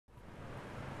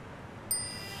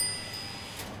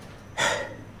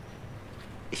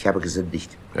Ich habe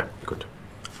gesündigt. Ja, gut.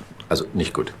 Also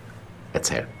nicht gut.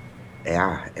 Erzähl.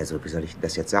 Ja, also wie soll ich denn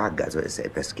das jetzt sagen? Also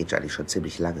es geht eigentlich schon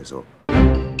ziemlich lange so.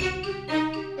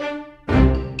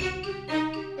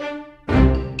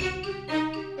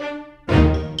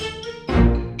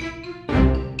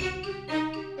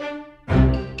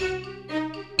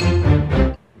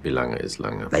 Wie lange ist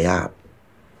lange? Naja,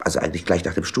 also eigentlich gleich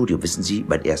nach dem Studium. Wissen Sie,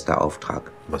 mein erster Auftrag.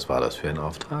 Was war das für ein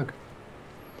Auftrag?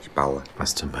 Ich baue.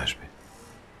 Was zum Beispiel?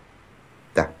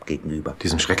 Da, gegenüber.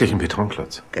 Diesen schrecklichen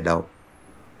Betonklotz. Genau.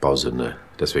 Bausünde.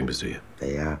 Deswegen bist du hier.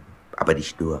 Naja, aber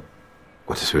nicht nur.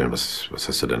 Gottes Willen, was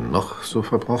hast du denn noch so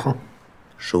verbrochen?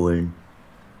 Schulen,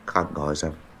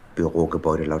 Krankenhäuser,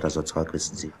 Bürogebäude, lauter so Zeug,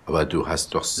 wissen Sie. Aber du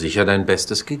hast doch sicher dein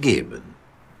Bestes gegeben.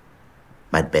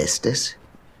 Mein Bestes?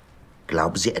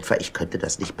 Glauben Sie etwa, ich könnte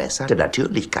das nicht besser? Denn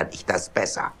natürlich kann ich das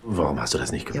besser. Warum hast du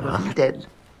das nicht Ja, gemacht? aber wie denn?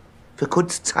 Für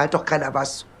Kunst zahlt doch keiner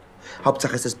was.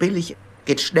 Hauptsache es ist billig,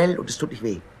 geht schnell und es tut nicht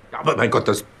weh. Aber mein Gott,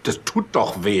 das tut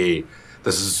doch weh.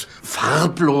 Das ist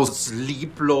farblos,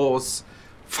 lieblos,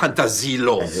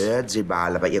 fantasielos. Hören Sie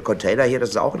mal, aber Ihr Container hier, das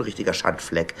ist auch ein richtiger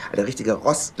Schandfleck. Eine richtige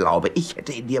Rostlaube. Ich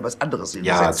hätte Ihnen hier was anderes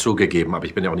hingesetzt. Ja, zugegeben, aber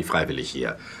ich bin ja auch nicht freiwillig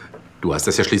hier. Du hast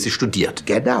das ja schließlich studiert.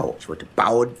 Genau. Ich wollte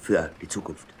bauen für die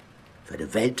Zukunft. Für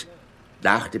eine Welt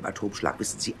nach dem Atomschlag.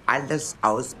 Wissen Sie, alles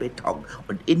aus Beton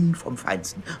und innen vom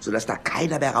Feinsten, sodass da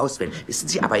keiner mehr raus will. Wissen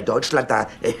Sie, aber in Deutschland, da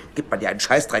gibt man ja einen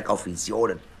Scheißdreck auf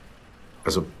Visionen.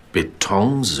 Also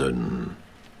Betonsünden.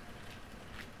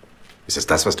 Ist es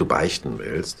das, was du beichten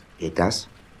willst? Geht das?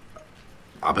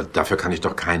 Aber dafür kann ich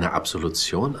doch keine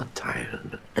Absolution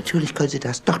erteilen. Natürlich können Sie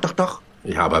das. Doch, doch, doch.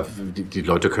 Ja, aber die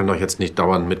Leute können doch jetzt nicht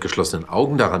dauernd mit geschlossenen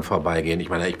Augen daran vorbeigehen. Ich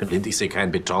meine, ich bin blind, ich sehe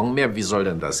keinen Beton mehr. Wie soll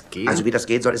denn das gehen? Also wie das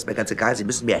gehen soll, ist mir ganz egal. Sie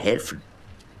müssen mir helfen.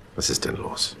 Was ist denn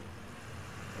los?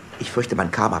 Ich fürchte, mein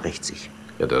Karma rächt sich.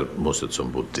 Ja, da musst du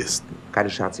zum Buddhisten.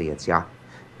 Keine Scherze jetzt, ja.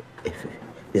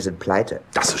 Wir sind pleite.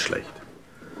 Das ist schlecht.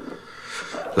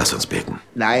 Lass uns beten.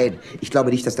 Nein, ich glaube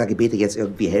nicht, dass da Gebete jetzt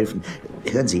irgendwie helfen.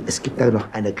 Hören Sie, es gibt da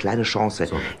noch eine kleine Chance.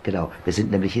 So. Genau, wir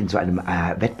sind nämlich in so einem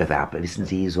Wettbewerb. Wissen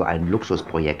Sie, so ein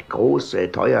Luxusprojekt. Groß,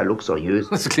 teuer, luxuriös.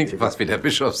 Das klingt fast wie der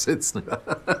Bischofssitz.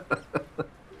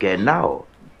 Genau.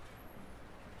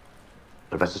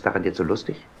 Und was ist daran jetzt so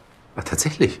lustig? Ach,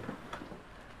 tatsächlich?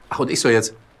 Ach, und ich soll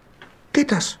jetzt...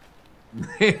 Geht das?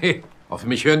 Nee, auf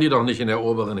mich hören die doch nicht in der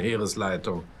oberen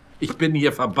Heeresleitung. Ich bin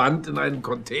hier verbannt in einen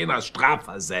Container,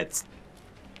 strafversetzt.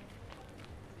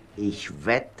 Ich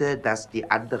wette, dass die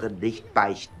anderen nicht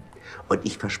beichten. Und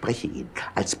ich verspreche Ihnen,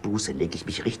 als Buße lege ich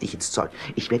mich richtig ins Zeug.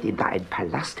 Ich werde Ihnen da einen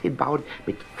Palast hinbauen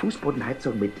mit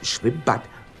Fußbodenheizung, mit Schwimmbad,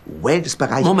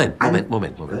 Wellnessbereich. Moment.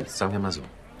 Sagen wir mal so.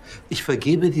 Ich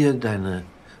vergebe dir deine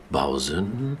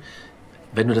Bausünden,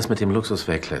 wenn du das mit dem Luxus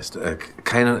weglässt.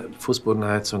 Keine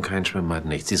Fußbodenheizung, kein Schwimmbad,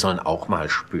 nichts. Sie sollen auch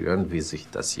mal spüren, wie sich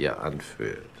das hier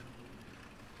anfühlt.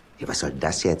 Ja, was soll denn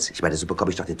das jetzt? Ich meine, so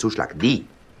bekomme ich doch den Zuschlag nie.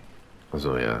 Ach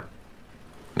so, ja.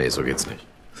 Nee, so geht's nicht.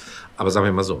 Aber sagen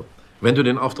wir mal so. Wenn du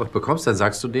den Auftrag bekommst, dann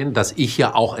sagst du denen, dass ich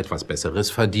ja auch etwas Besseres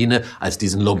verdiene als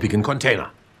diesen lumpigen Container.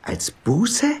 Als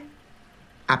Buße?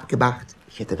 Abgemacht?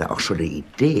 Ich hätte da auch schon eine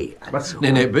Idee. Also.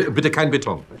 Nee, bitte kein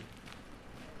Beton.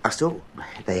 Ach so.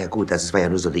 Naja, gut, das war ja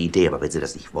nur so eine Idee. Aber wenn Sie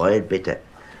das nicht wollen, bitte.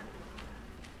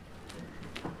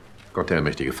 Gott, der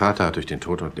allmächtige Vater, hat durch den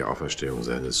Tod und die Auferstehung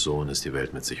seines Sohnes die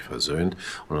Welt mit sich versöhnt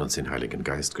und uns den Heiligen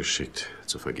Geist geschickt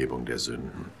zur Vergebung der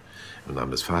Sünden. Im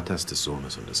Namen des Vaters, des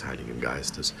Sohnes und des Heiligen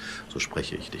Geistes, so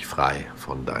spreche ich dich frei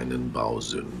von deinen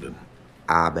Bausünden.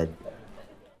 Amen.